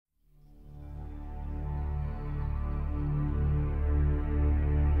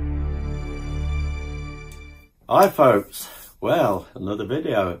Hi folks, well, another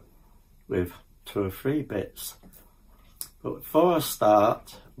video with 2 or 3 bits. But before I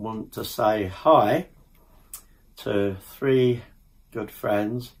start, I want to say hi to 3 good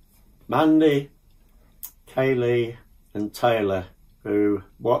friends, Mandy, Kaylee and Taylor, who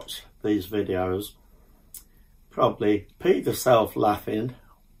watch these videos. Probably peed herself laughing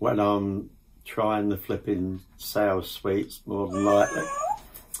when I'm trying the flipping sour sweets, more than likely.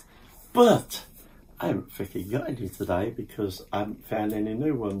 But I haven't freaking got any today because I haven't found any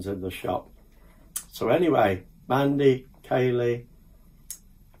new ones in the shop. So anyway, Mandy, Kaylee,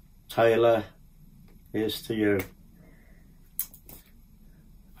 Taylor, here's to you.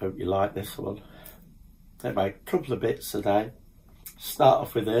 Hope you like this one. Anyway, a couple of bits today. Start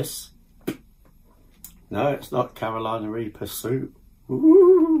off with this. No, it's not Carolina Reaper soup.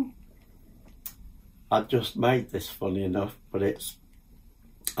 Ooh. I just made this, funny enough, but it's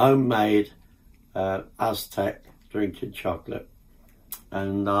homemade Aztec drinking chocolate,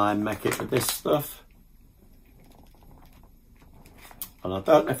 and I make it with this stuff, and I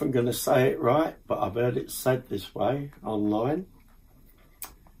don't know if I'm going to say it right, but I've heard it said this way online.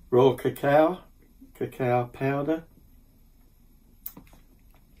 Raw cacao powder.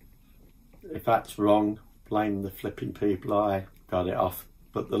 If that's wrong, blame the flipping people I got it off,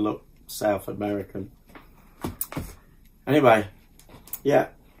 but they look South American. Anyway, yeah,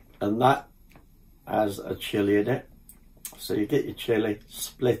 and that has a chili in it. So you get your chili,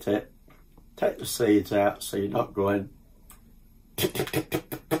 split it, take the seeds out so you're not going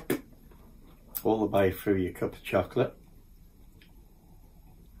all the way through your cup of chocolate.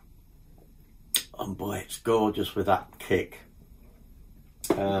 And boy, it's gorgeous with that kick.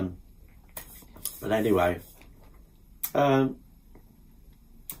 But anyway, yeah,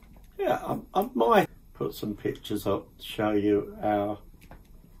 I might put some pictures up to show you how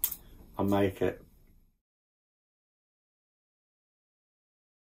I make it.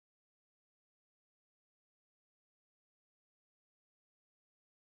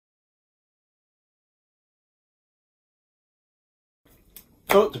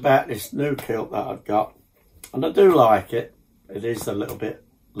 Talked about this new kilt that I've got, and I do like it. It is a little bit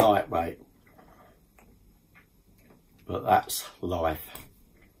lightweight, but that's life.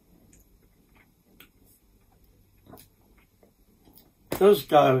 It does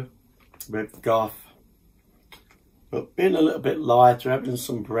go with goth, but being a little bit lighter, having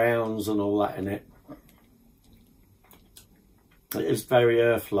some browns and all that in it, it is very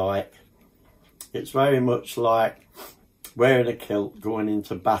earth-like. It's very much like wearing a kilt going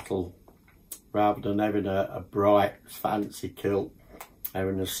into battle, rather than having a bright fancy kilt,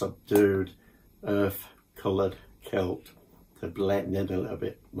 having a subdued earth coloured kilt to blend in a little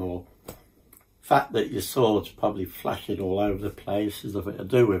bit more. The fact that your sword's probably flashing all over the place has nothing to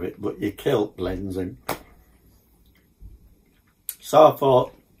do with it, but your kilt blends in. So I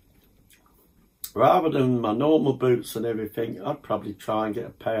thought, rather than my normal boots and everything, I'd probably try and get a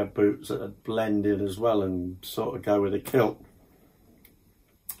pair of boots that would blend in as well and sort of go with a kilt.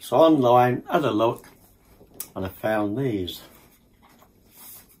 So online, had a look, and I found these.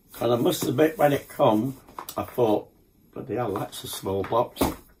 And I must admit, when it come, I thought, bloody hell, that's a small box.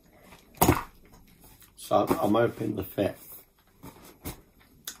 So I'm hoping the fit.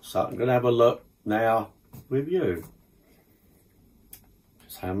 So I'm going to have a look now with you,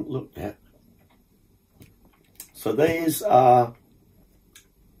 because I haven't looked yet. So these are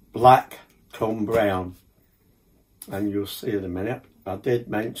black come brown, and you'll see in a minute. I did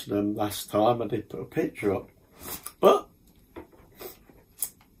mention them last time, I did put a picture up, but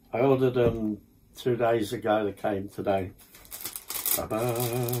I ordered them 2 days ago, they came today. Ta-da!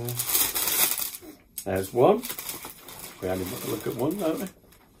 There's one. We only want to look at one, don't we?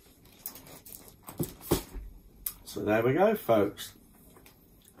 So there we go, folks.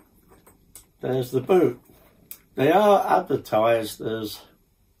 There's the boot. They are advertised as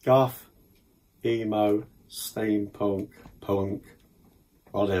goth, emo, steampunk, punk,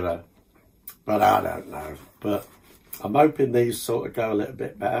 whatever. But I don't know. But I'm hoping these sort of go a little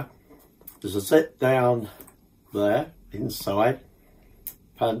bit better. There's a zip down there inside.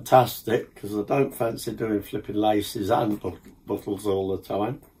 Fantastic, because I don't fancy doing flipping laces and buckles all the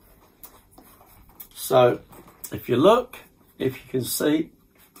time. So if you look, if you can see,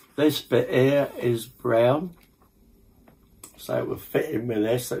 this bit here is brown. So it would fit in with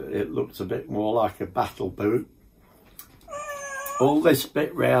this. It looks a bit more like a battle boot. All this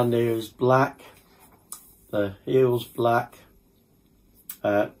bit round here is black. The heel's black.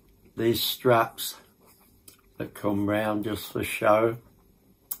 These straps that come round just for show,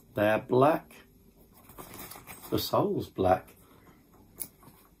 they're black. The sole's black.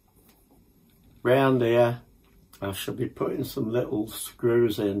 Round here I shall be putting some little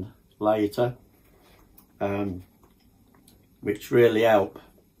screws in later, which really help.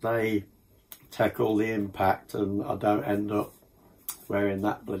 They take all the impact and I don't end up wearing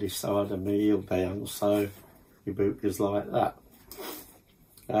that bloody side of my heel down, so your boot goes like that.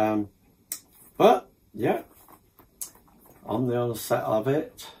 But yeah, on the onset of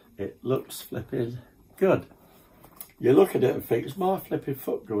it, it looks flipping good. You look at it and think, is my flipping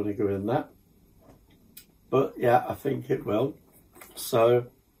foot going to go in that? But yeah, I think it will. So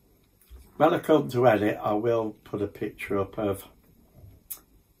when I come to edit, I will put a picture up of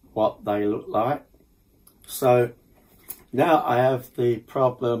what they look like. So now I have the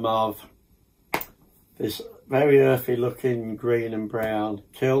problem of this very earthy looking green and brown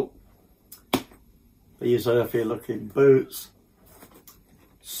kilt, these earthy looking boots.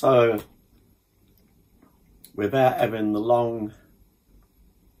 So without having the long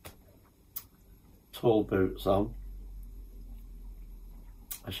tall boots on,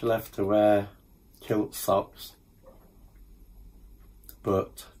 I shall have to wear kilt socks.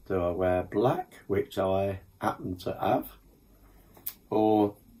 But do I wear black, which I happen to have,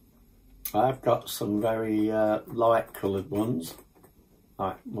 or I've got some very light coloured ones,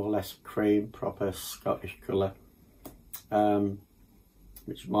 like more or less cream, proper Scottish colour,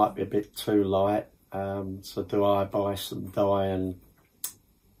 which might be a bit too light. So do I buy some dye and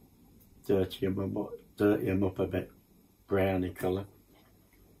dirty them up a bit, browny colour?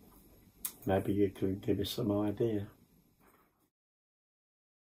 Maybe you can give me some idea.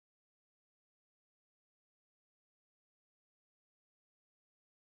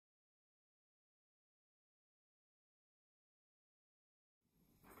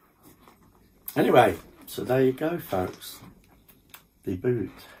 Anyway, so there you go, folks. The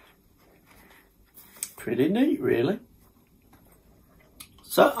boot. Pretty neat, really.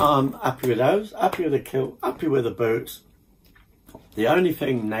 So I'm happy with those, happy with the kilt, happy with the boots. The only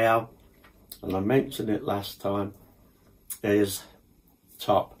thing now, and I mentioned it last time, is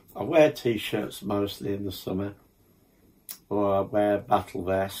top. I wear t-shirts mostly in the summer, or I wear battle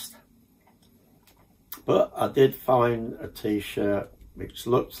vest. But I did find a t-shirt which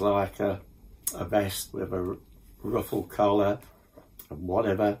looks like a vest with a ruffle collar and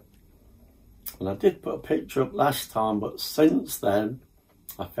whatever, and I did put a picture up last time, but since then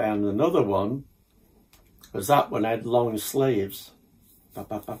I found another one, because that one had long sleeves,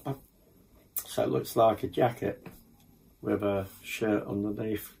 so it looks like a jacket with a shirt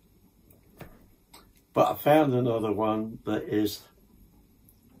underneath. But I found another one that is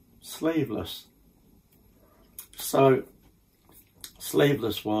sleeveless, so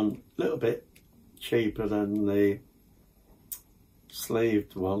sleeveless one, a little bit cheaper than the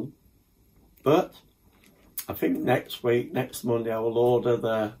sleeved one, but I think next Monday I will order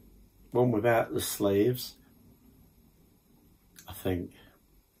the one without the sleeves, I think,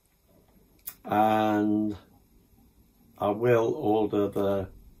 and I will order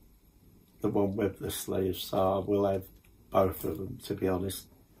the one with the sleeves, so I will have both of them, to be honest.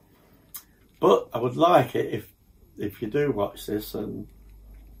 But I would like it if you do watch this, and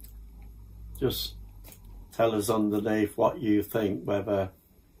just tell us underneath what you think, whether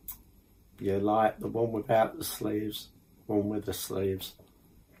you like the one without the sleeves, one with the sleeves,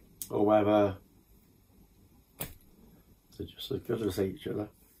 or whether they're just as good as each other.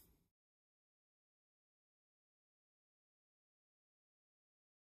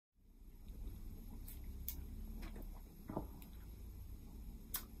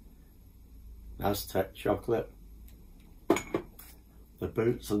 Aztec chocolate, the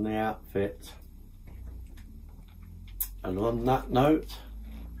boots and the outfit. And on that note,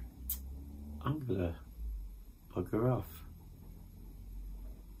 I'm gonna bugger off.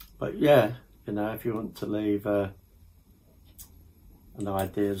 But yeah, you know, if you want to leave an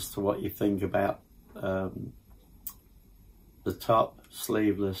idea as to what you think about the top,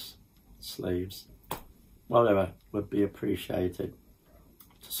 sleeveless, sleeves, whatever, would be appreciated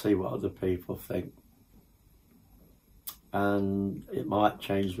to see what other people think. And it might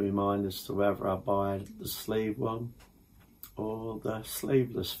change my mind as to whether I buy the sleeve one or the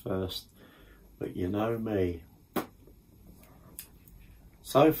sleeveless first, but you know me.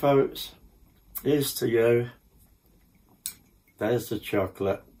 So folks, here's to you. There's the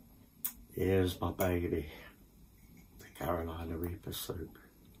chocolate. Here's my baby, the Carolina Reaper soup.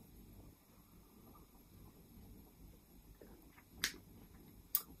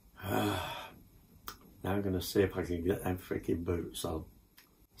 Now I'm going to see if I can get them freaking boots on.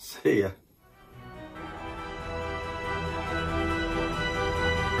 See ya.